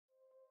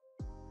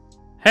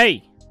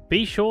Hey,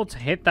 be sure to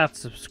hit that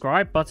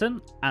subscribe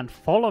button and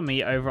follow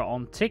me over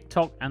on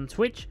TikTok and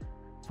Twitch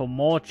for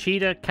more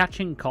cheater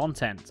catching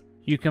content.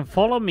 You can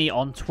follow me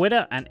on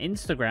Twitter and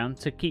Instagram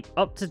to keep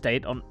up to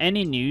date on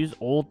any news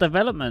or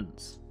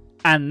developments.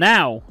 And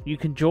now, you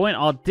can join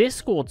our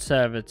Discord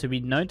server to be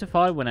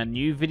notified when a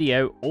new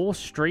video or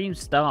stream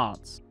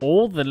starts.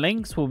 All the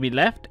links will be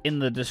left in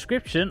the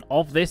description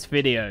of this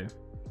video.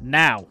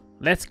 Now,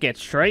 let's get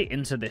straight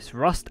into this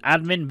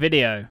rustadmin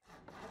video.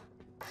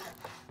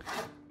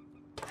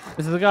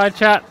 This is the guy,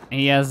 chat.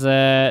 He has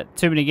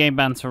too many game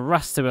bans for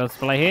Rust to be able to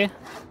play here.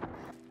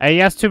 He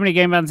has too many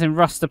game bans in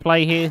Rust to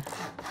play here.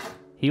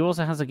 He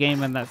also has a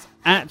game ban that's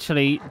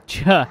actually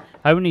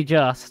only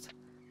just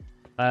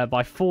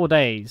by 4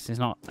 days. He's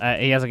not.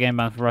 He has a game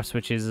ban for Rust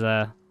which is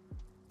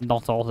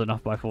not old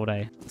enough by 4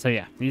 days. So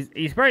yeah,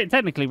 he's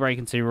technically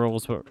breaking 2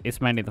 rules, but it's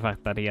mainly the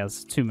fact that he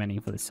has too many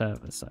for this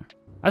server. So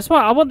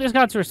I want this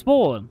guy to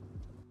respawn.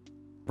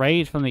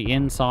 Raid from the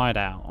inside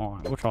out. All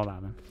right, we'll try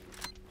that then.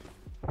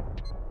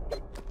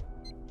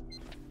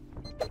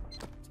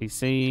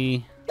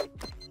 TC.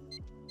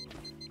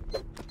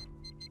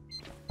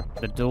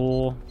 The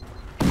door.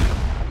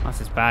 That's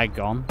his bag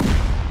gone.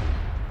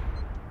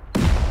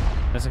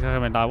 This guy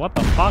gonna die. What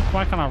the fuck?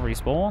 Why can't I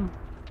respawn?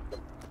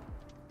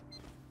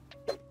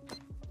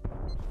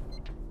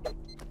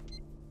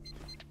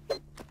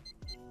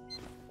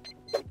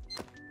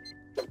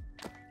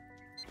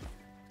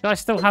 Guy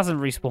still hasn't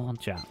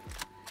respawned, chat.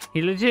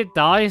 He legit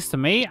dies to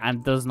me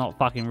and does not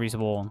fucking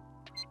respawn.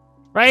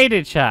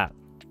 Raided, chat.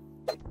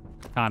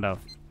 Kind of.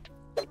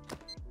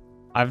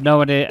 I have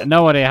no idea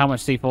how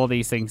much C4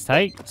 these things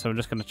take, so I'm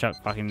just gonna chuck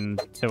fucking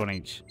 2 on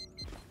each.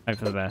 Hope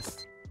for the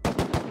best.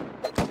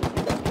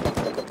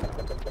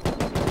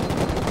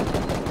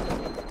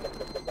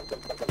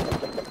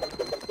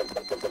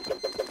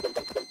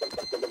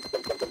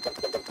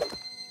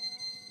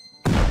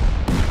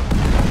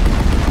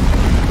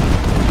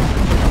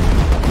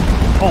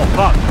 Oh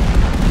fuck!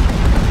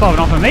 Popping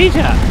off of me,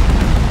 chat.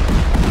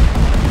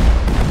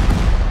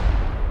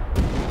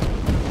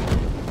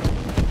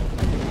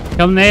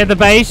 Come near the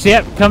base,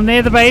 yep. Come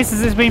near the base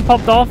as it's being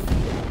popped off.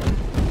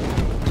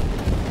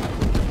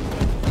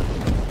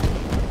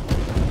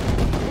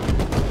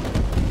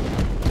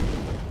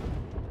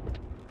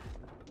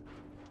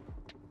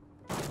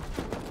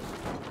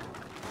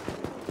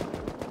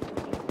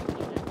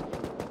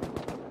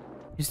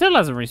 He still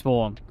hasn't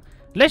respawned.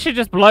 Unless you've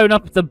just blown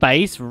up the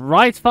base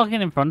right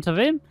fucking in front of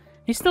him.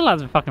 He still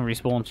hasn't fucking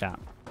respawned, chat.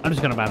 I'm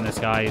just gonna ban this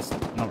guy. He's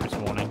not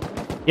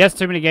respawning. He has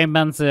too many game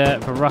bans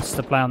for Rust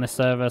to play on this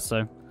server,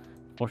 so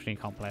unfortunately, you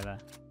can't play there.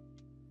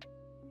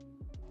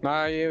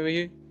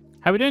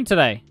 How we doing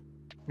today?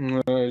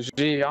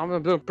 Gee,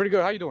 I'm doing pretty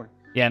good. How you doing?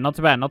 Yeah, not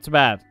too bad, not too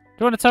bad. Do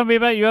you want to tell me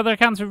about your other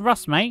accounts with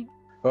Rust, mate?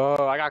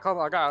 I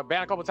got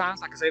banned a couple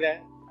times. I can say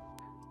that.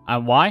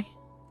 And why?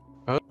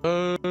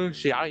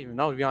 Shit, I don't even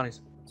know, to be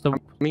honest. So, I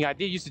mean, I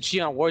did used to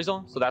cheat on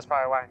Warzone, so that's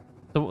probably why.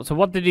 So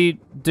what did you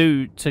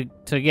do to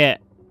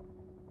get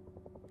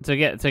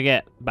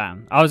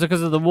banned? Oh, was it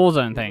because of the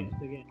Warzone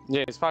thing?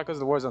 Yeah, it's probably because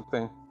of the Warzone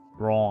thing.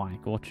 Right,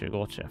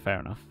 gotcha.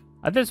 Fair enough.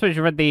 I did suppose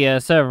you read the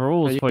server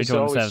rules before you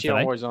joined the server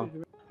today.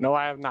 Warzone. No,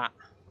 I have not.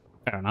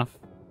 Fair enough.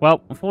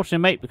 Well,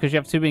 unfortunately, mate, because you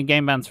have too many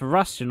game bans for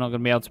Rust, you're not going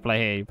to be able to play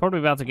here. You're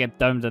probably about to get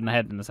domed in the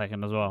head in a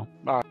second as well.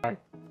 Alright.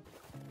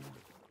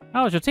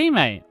 Oh, it's your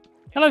teammate.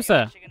 Hello,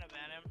 sir.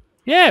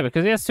 Yeah,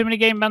 because he has too many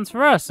game bans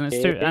for us, and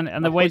it's too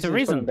and the way to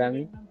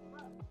reason.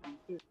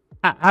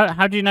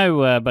 How do you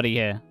know, buddy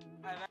here?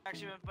 I've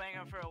actually been playing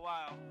him for a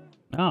while.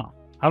 Oh,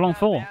 how long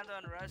for? Banned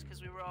on Rust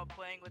because we were all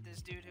playing with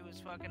this dude who was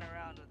fucking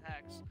around with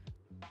hacks,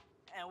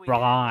 and we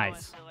right. didn't know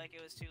until like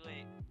it was too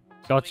late.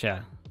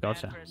 So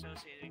gotcha.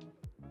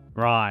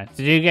 Right.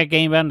 Did you get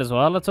game banned as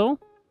well at all?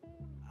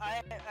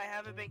 I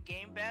haven't been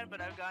game banned,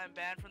 but I've gotten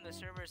banned from the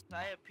servers.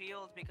 I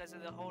appealed because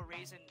of the whole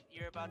reason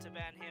you're about to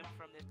ban him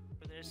from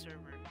this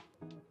server.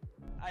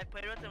 I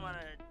played with him on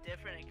a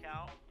different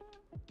account,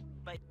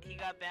 but he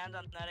got banned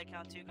on that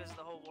account too because of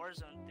the whole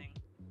Warzone thing.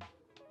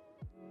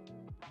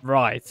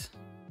 Right.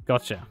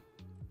 Gotcha.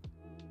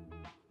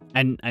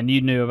 And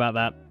you knew about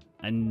that,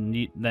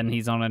 and then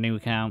he's on a new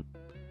account.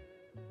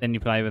 Then you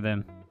play with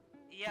him.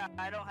 Yeah,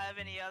 I don't have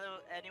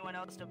anyone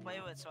else to play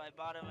with, so I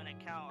bought him an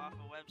account off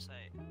a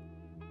website.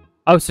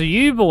 Oh, so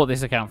you bought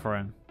this account for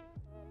him?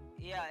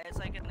 Yeah, it's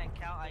like an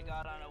account I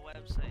got on a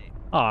website.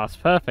 Oh, that's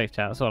perfect,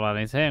 chat. That's all I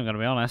need to hear, I'm gonna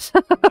be honest.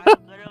 I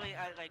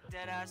like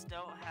deadass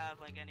don't have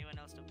like anyone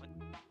else to play,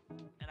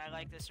 and I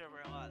like this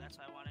server a lot. That's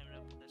why I wanted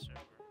him to play this server.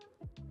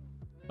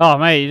 Oh,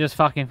 mate, you just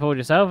fucking fooled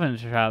yourself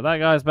into the trap. That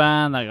guy's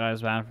banned. That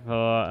guy's banned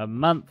for a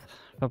month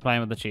for playing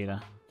with the cheater.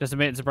 Just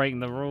admit to breaking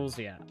the rules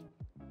yet.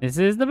 This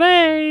is the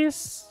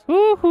base.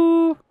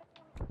 Woohoo!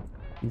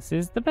 This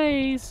is the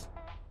base.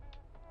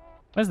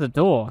 Where's the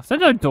door? Is there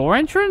no door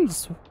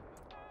entrance?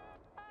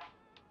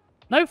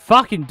 No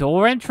fucking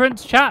door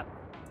entrance, chat.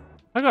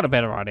 I got a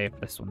better idea for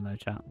this one, though,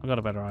 chat. I got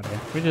a better idea.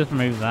 We just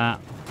remove that.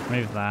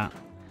 Remove that.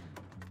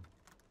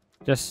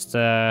 Just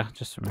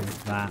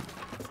remove that.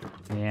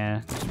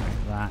 Yeah, just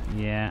remove that.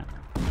 Yeah.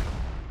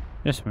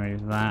 Just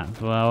move that as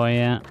well,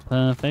 yeah.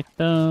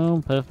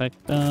 Perfecto,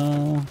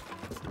 perfecto.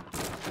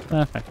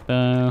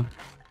 Perfecto.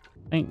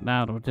 I think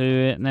that'll do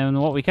it. And then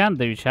what we can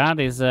do, Chad,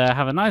 is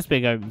have a nice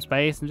big open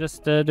space and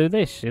just do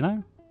this, you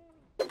know?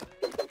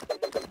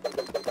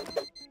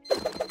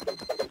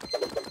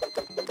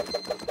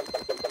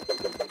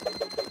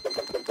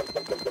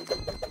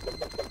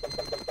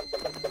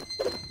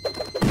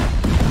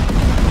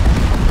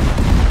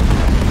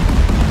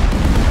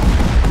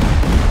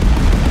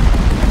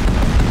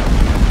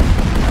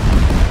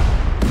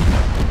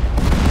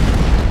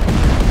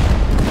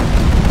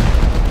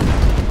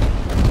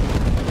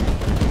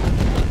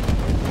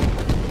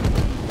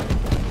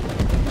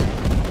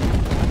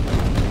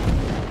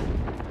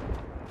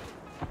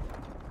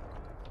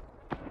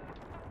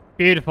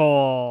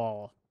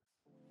 Beautiful.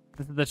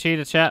 This is the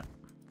cheater chat.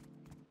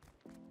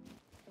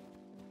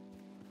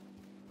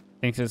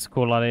 Thinks it's a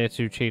cool idea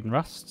to cheat in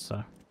Rust,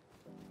 so.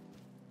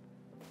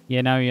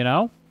 You know.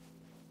 Don't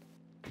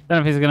know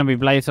if he's going to be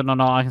blatant or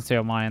not. I can see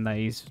on my end that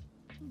he's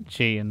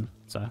cheating,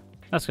 so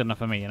that's good enough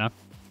for me, you know.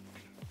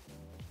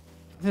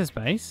 This is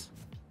base.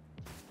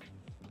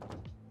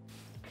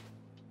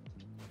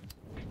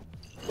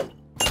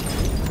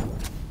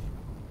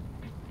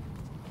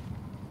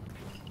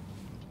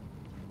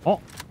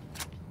 Oh.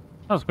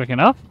 That was quick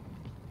enough.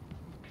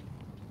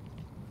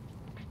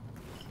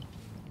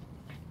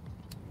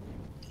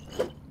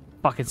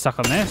 Fucking suck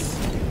on this.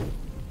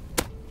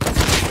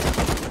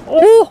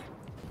 Oh!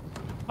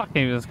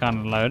 Fucking he was kind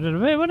of loaded a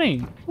bit, wasn't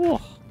he? Oh.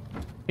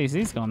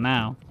 He's gone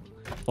now.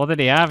 What did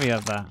he have? He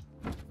had that.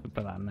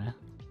 Put that in there.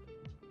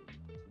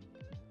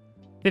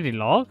 Did he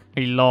log?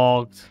 He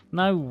logged.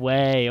 No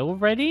way.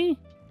 Already?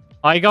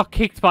 Oh, he got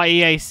kicked by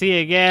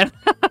EAC again.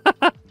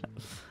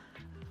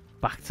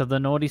 Back to the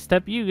naughty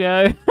step you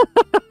go.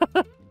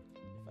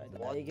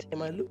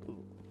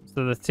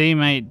 So the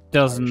teammate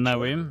doesn't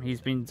know him. He's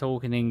been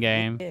talking in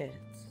game. Can't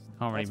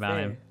really ban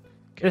him.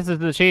 Okay. This is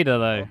the cheater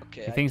though.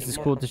 Okay, he thinks it's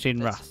cool to cheat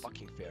in Rust.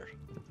 Fucking fair.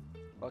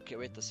 Okay,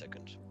 wait a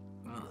second.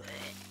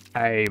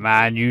 Hey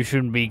man, you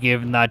shouldn't be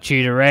giving that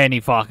cheater any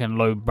fucking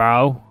loot,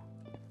 bro.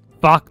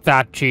 Fuck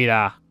that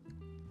cheater.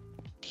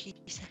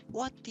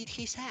 What did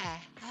he say?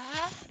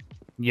 Huh?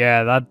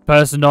 Yeah, that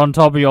person on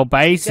top of your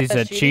base is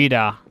a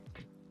cheater.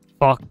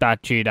 Fuck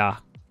that cheater.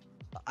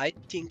 I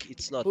think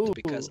it's not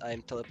because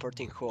I'm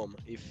teleporting home.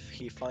 If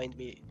he find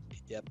me,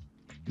 yep.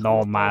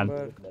 No man.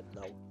 No.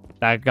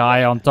 That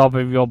guy on top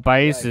of your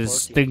base is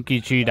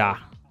stinky cheater.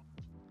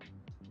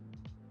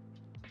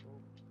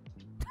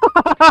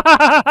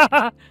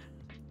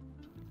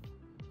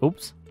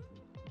 Oops.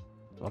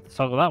 Got to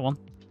toggle that one.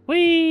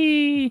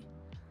 Whee!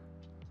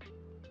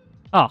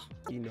 Oh.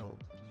 You know.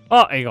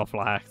 Oh, he got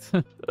flagged.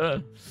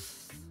 Are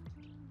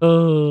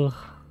you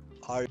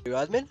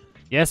admin?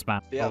 Yes,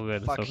 man. Yeah, all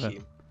good. Fuck all good.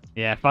 him.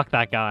 Yeah, fuck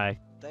that guy.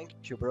 Thank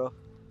you, bro.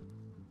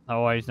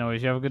 No worries, no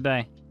worries. You have a good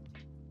day.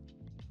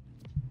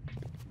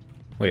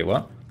 Wait,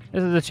 what?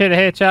 This is the cheater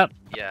here, chat.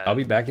 Yeah. I'll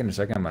be back in a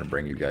second. I'm gonna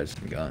bring you guys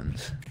some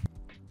guns.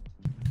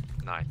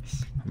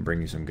 Nice. I'm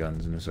bringing you some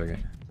guns in a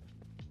second.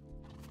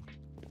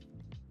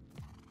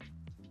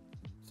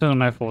 Still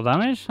no full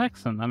damage.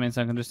 Excellent. That means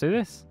I can just do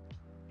this.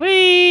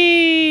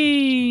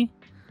 Whee!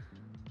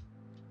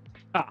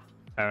 Ah,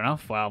 fair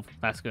enough. Well,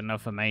 that's good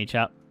enough for me,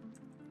 chat.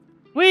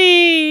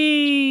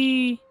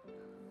 Whee!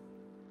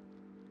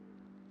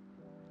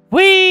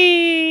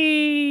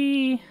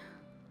 Whee!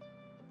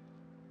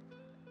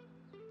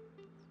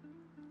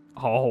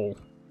 Oh.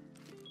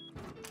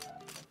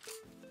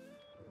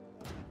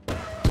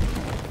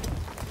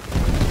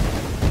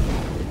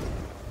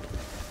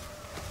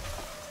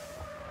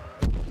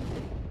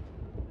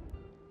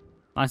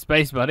 Nice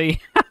base,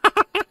 buddy.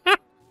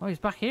 Oh, he's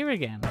back here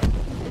again.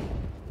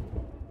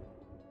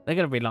 They're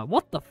gonna be like,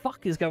 what the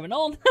fuck is going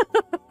on?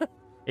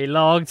 He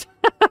logged.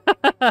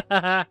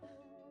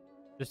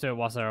 Just do it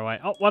whilst they're away.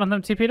 Oh, one of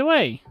them TP'd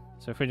away.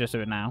 So if we just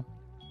do it now.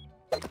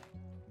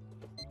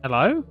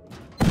 Hello?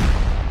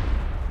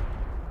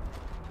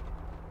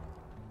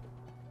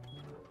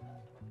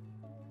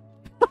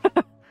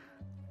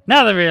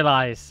 Now they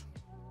realise.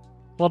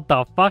 What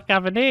the fuck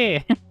happened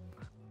here?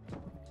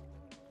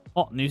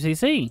 Oh, new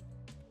CC.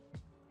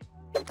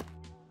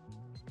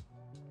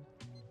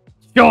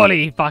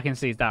 Surely he fucking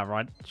sees that,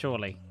 right?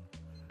 Surely.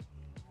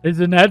 It's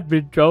an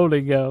admin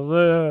trolling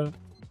her.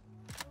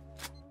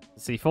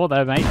 C4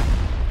 there, mate.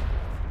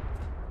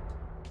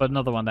 Put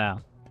another one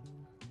down.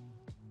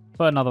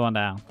 Put another one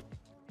down.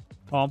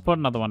 Oh, put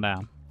another one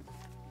down.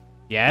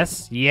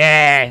 Yes.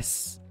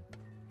 Yes!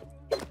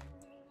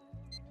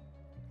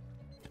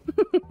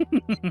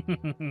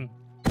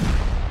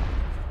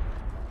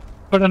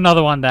 Put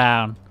another one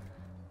down.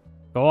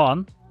 Go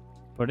on.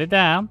 Put it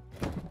down.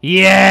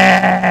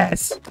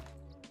 Yes!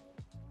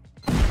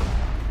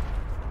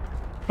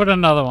 Put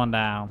another one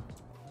down.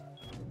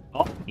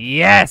 Oh,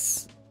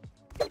 yes!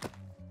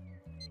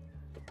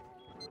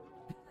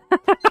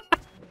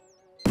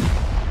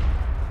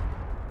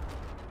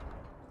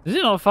 Does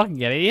he not fucking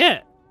get it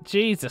yet?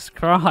 Jesus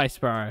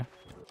Christ, bro.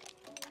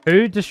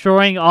 Who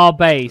destroying our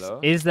base? Hello?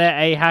 Is there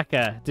a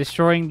hacker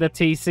destroying the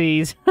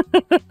TCs?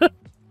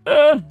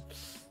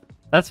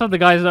 That's from the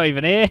guy who's not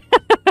even here.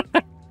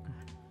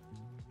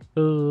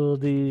 Oh,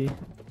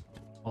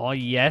 oh,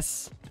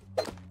 yes.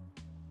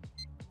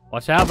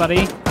 Watch out,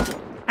 buddy.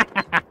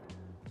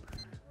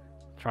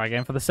 Try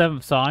again for the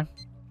 7th time.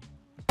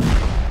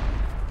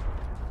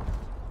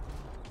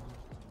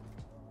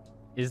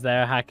 Is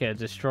there a hacker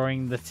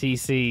destroying the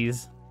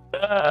TCs?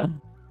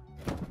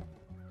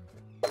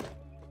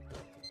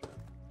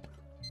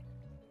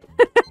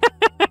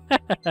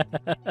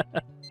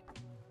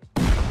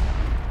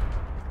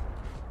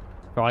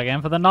 Try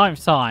again for the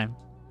 9th time.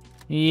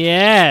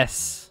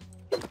 Yes.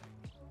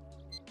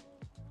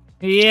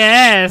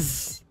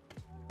 Yes.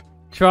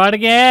 Try it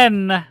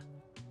again.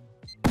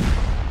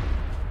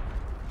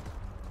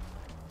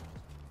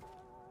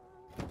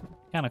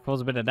 Kind of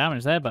caused a bit of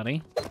damage there,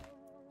 buddy.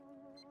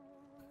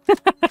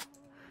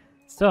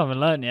 Still haven't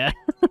learned yet.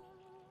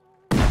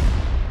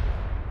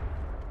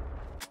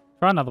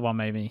 Try another one,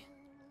 maybe.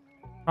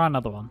 Try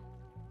another one.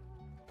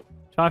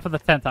 Try for the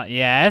 10th time.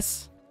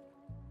 Yes.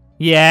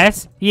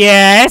 Yes.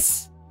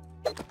 Yes.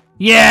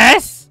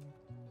 Yes.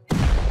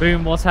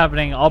 Boom, what's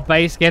happening? Our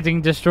base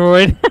getting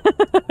destroyed.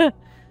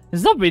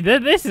 It's not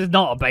this is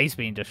not a base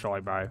being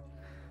destroyed, bro.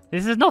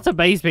 This is not a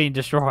base being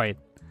destroyed.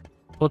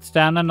 Puts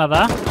down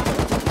another.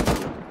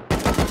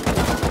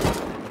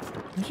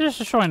 He's just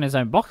destroying his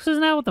own boxes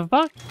now? What the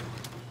fuck?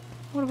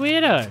 What a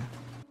weirdo.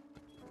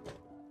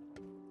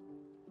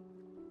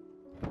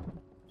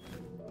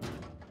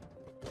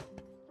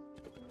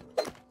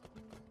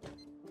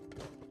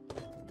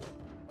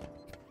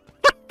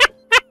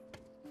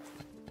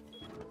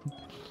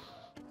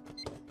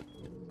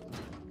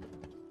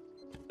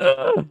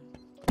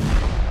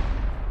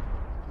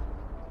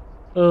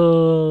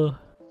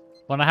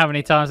 Wonder how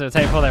many times it'll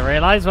take before they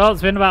realise? Well,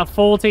 it's been about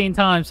 14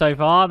 times so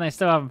far, and they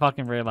still haven't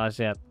fucking realised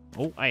yet.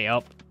 Oh, hey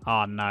up.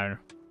 Oh, no.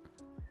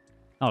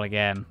 Not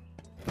again.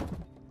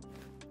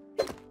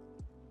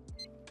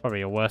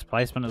 Probably a worse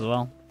placement as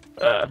well.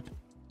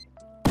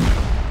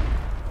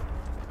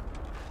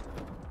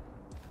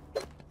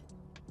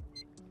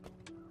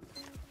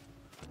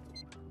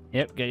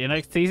 Yep, get your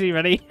next TC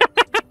ready.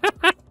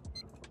 I'm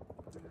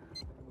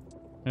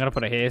gonna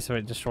put it here so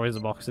it destroys the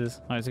boxes.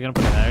 Oh, is he gonna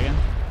put it there again?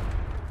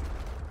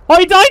 Oh,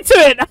 he died to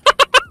it!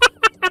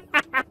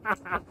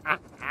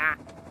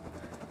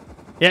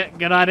 Yeah,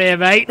 good idea,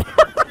 mate.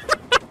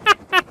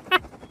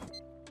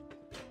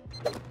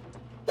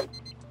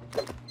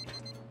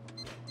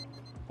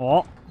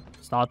 Oh,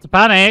 start to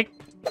panic.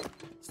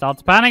 Start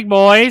to panic,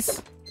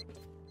 boys.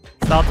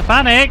 Start to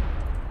panic.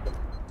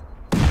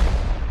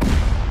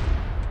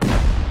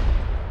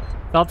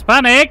 Start to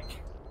panic.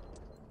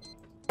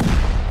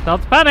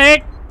 Start to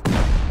panic.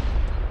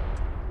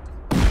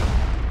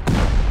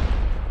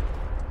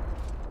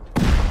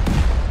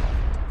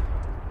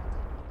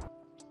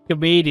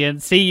 Comedian,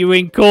 see you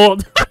in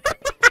court.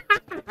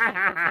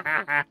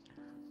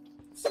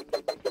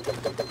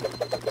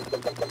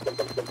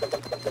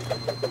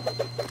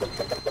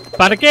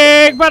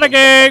 Panicking,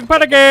 panicking,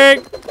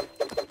 panicking.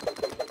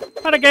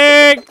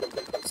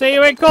 Panicking. See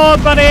you in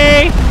court,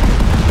 buddy.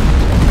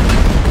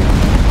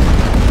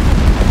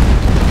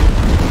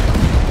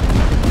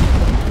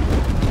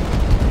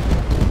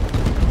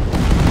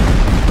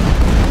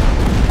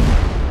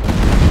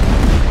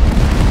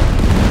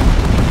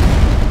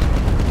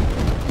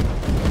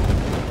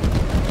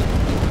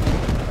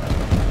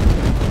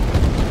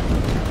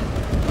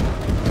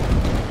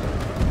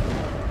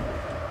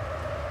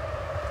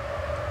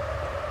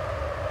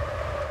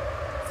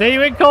 See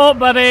you in court,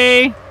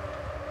 buddy!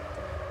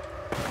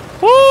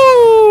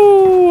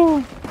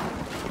 Woo!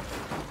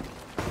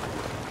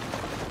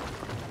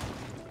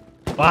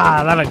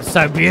 Wow, that looks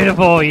so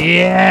beautiful.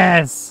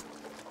 Yes!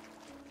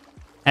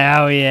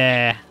 Hell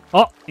yeah.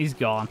 Oh, he's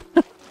gone.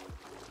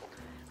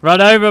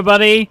 Run over,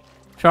 buddy.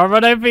 Try and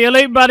run over your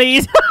loot,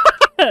 buddies.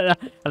 I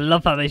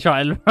love how they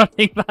try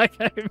running back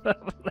over.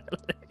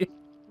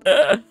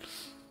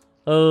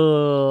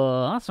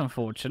 Oh, that's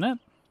unfortunate.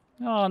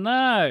 Oh,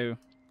 no.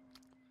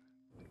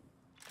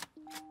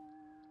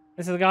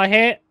 This is the guy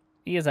here.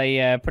 He has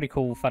a pretty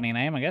cool, funny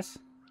name, I guess.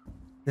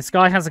 This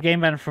guy has a game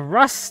ban for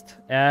Rust.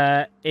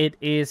 It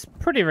is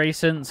pretty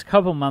recent, a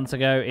couple months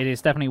ago. It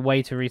is definitely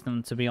way too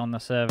recent to be on the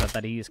server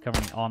that he is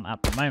currently on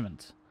at the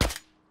moment.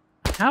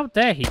 How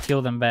dare he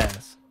kill them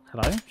bears?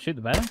 Hello? Shoot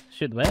the bear?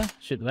 Shoot the bear?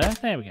 Shoot the bear?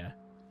 There we go.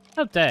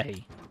 How dare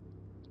he?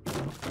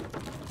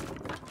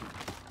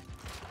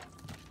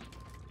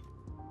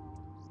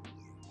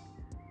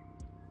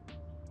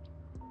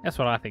 That's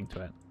what I think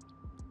to it.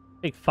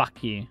 Big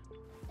fuck you.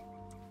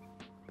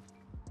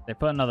 They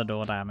put another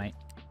door down, mate.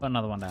 Put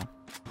another one down.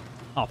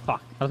 Oh,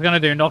 fuck. I was going to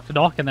do knock to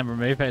knock and then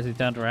remove it as he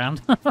turned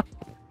around. Never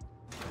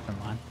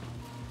mind.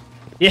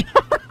 Yeah.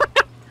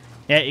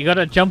 Yeah, you got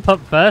to jump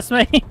up first,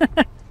 mate.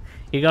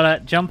 You got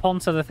to jump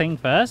onto the thing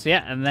first.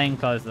 Yeah, and then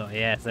close the door.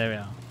 Yes, there we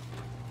are.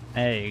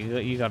 Hey,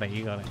 you got it.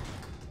 You got it.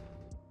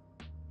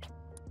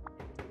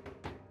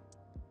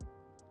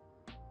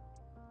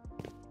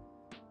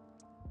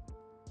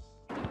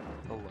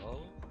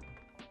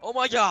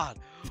 my god!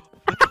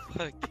 What the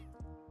fuck?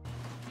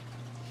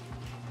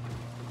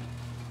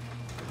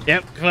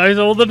 Yep, close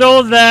all the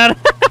doors, Dad.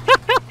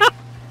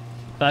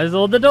 Close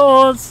all the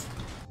doors.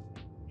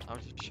 I'm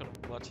just trying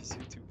to watch this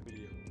YouTube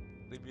video.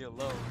 Leave me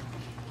alone.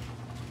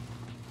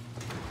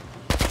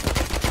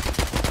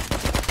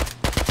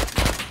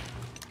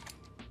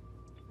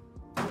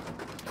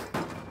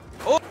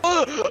 Oh!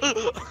 Oh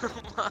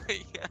my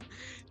god!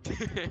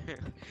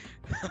 Dude,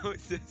 how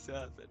is this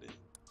happening?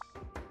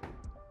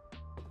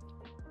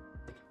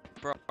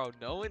 Bro,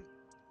 no one.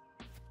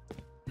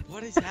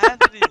 What is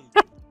happening?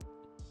 Bro,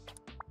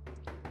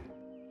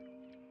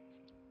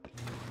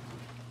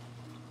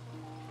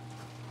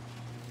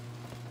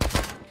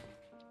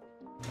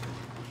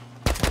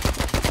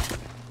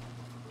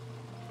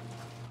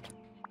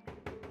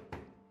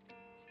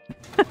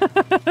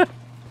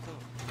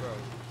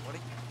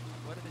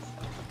 what is this?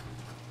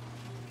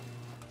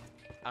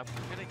 I'm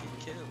gonna get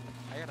killed.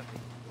 I gotta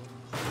make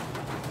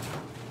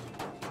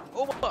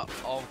Oh my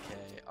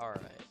okay,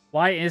 alright.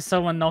 Why is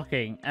someone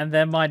knocking and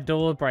then my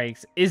door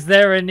breaks? Is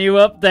there a new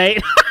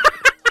update?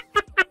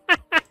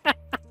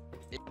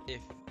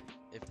 if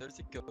there's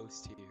a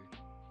ghost here,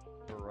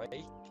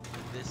 break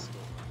this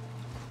door.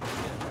 Yeah,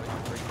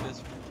 break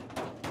this one.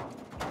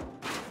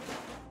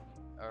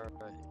 Alright,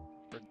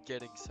 we're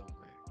getting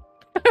somewhere.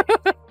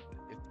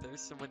 If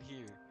there's someone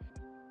here,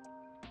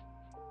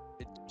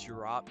 it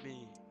dropped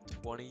me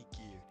 20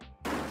 gear.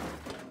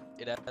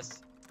 It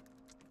has.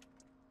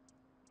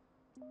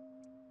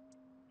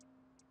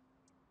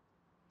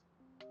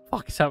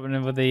 What's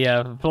happening with the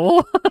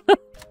floor?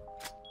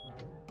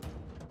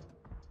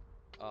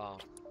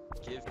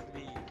 Give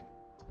me.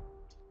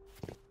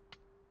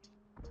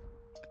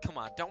 Come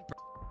on, don't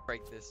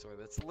break this door.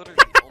 That's literally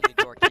the only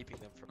door keeping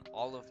them from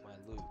all of my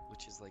loot,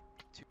 which is like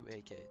 2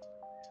 AK.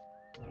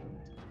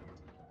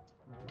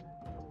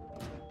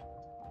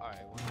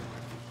 Alright, one more.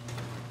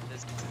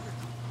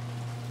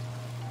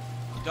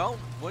 Don't.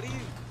 What are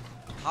you?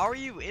 How are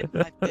you in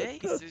my base?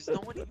 There's no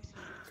one in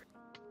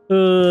here.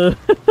 Oh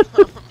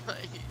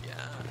my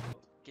god.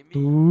 Give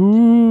me.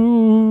 Ooh.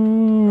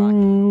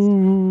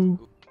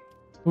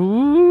 Ooh.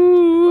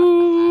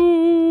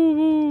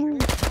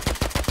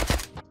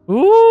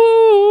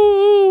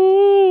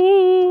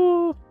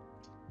 Ooh.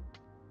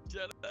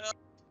 Shut up.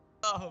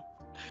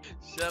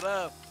 Shut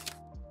up.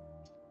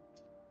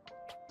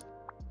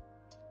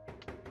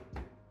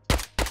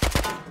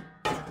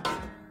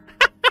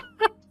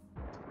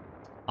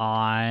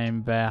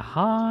 I'm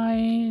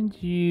behind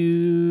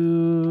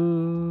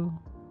you.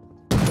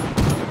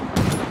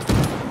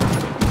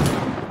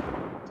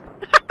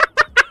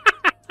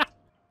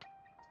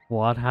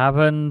 What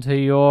happened to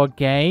your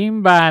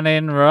game ban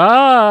in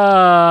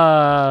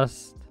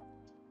Rust?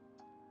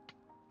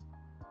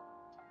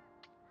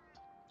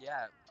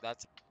 Yeah,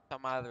 that's on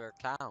my other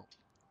account.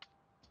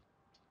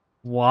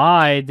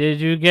 Why did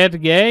you get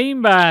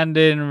game banned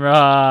in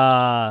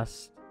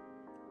Rust?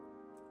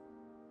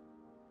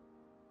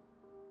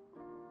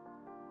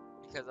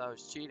 Because I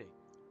was cheating.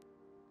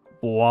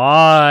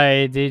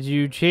 Why did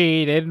you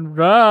cheat in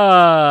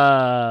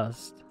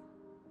Rust?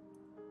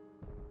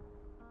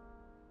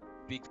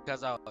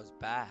 Because I was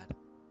bad.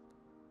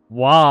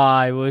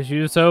 Why was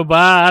you so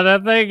bad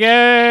at the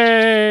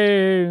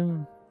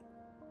game?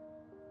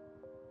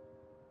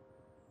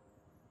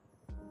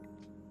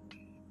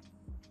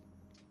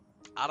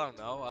 I don't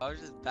know. I was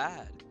just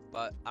bad.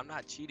 But I'm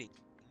not cheating.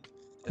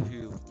 If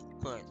you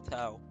couldn't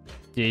tell.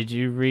 Did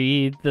you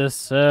read the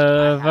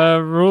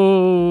server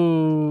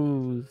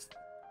rules?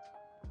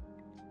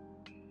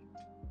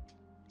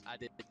 I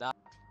did not.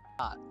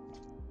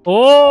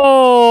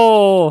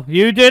 Oh,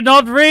 you did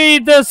not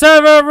read the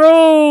server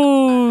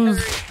rules.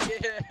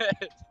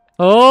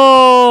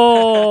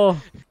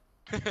 Oh.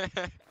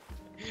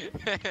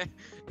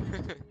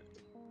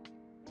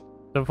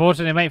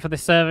 Unfortunately, mate, for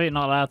this server, you're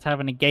not allowed to have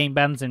any game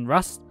bans in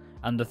Rust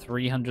under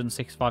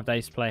 365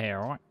 days to play here,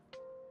 alright?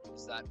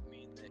 Does that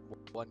mean that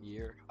 1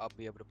 year I'll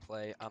be able to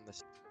play on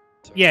this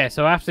server? Yeah,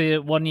 so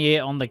after 1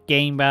 year on the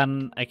game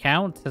ban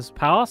account has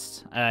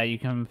passed, you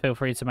can feel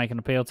free to make an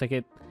appeal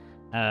ticket,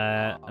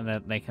 and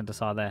then they can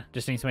decide there.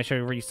 Just need to make sure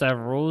you read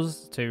server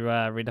rules to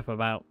read up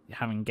about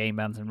having game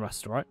bans in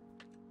Rust, right?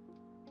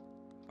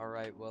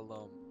 Alright,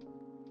 well,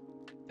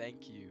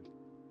 thank you.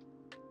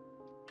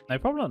 No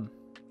problem.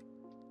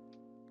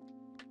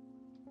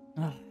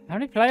 How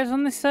many players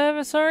on this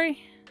server,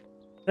 sorry?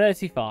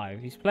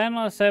 35. He's playing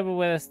on a server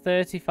where there's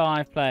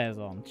 35 players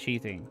on.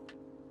 Cheating.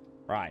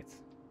 Right.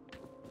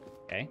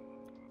 Okay.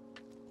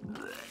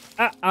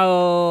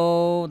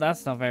 Uh-oh.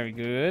 That's not very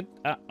good.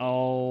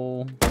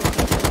 Uh-oh.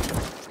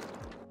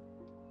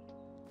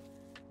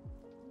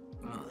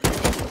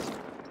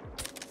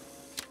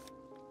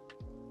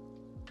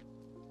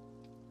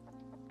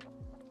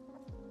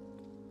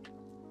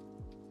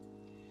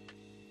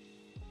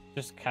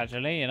 Just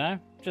casually, you know?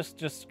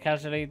 Just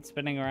casually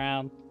spinning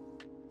around.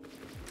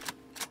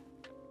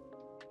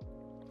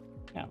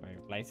 Can't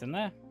move place in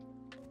there.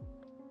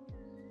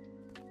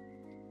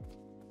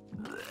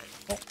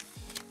 Oh.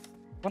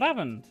 What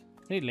happened?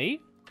 Did he leave?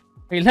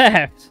 He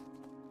left.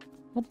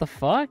 What the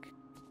fuck?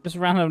 Just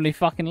randomly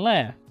fucking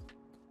left.